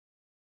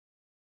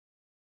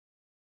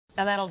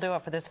And that'll do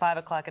it for this 5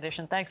 o'clock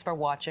edition. Thanks for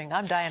watching.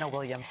 I'm Diana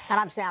Williams. And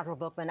I'm Sandra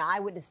Bookman.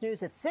 Eyewitness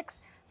News at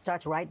 6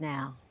 starts right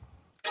now.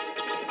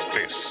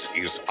 This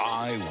is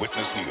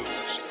Eyewitness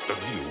News, the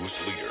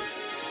news leader,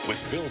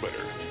 with Bill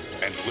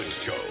Ritter and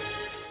Liz Joe,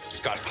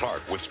 Scott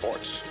Clark with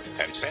sports,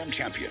 and Sam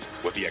Champion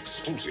with the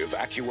exclusive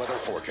AccuWeather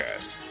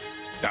forecast.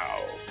 Now,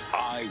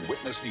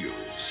 Eyewitness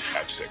News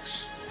at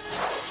 6.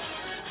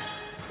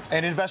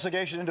 An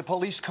investigation into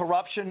police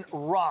corruption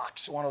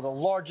rocks one of the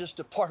largest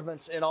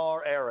departments in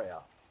our area.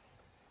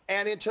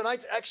 And in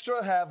tonight's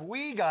Extra, have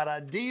we got a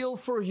deal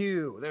for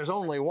you? There's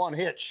only one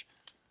hitch.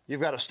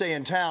 You've got to stay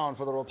in town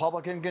for the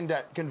Republican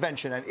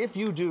convention. And if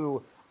you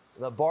do,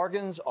 the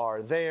bargains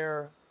are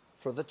there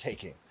for the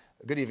taking.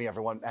 Good evening,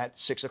 everyone, at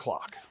 6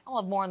 o'clock.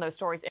 I'll have more on those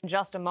stories in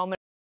just a moment.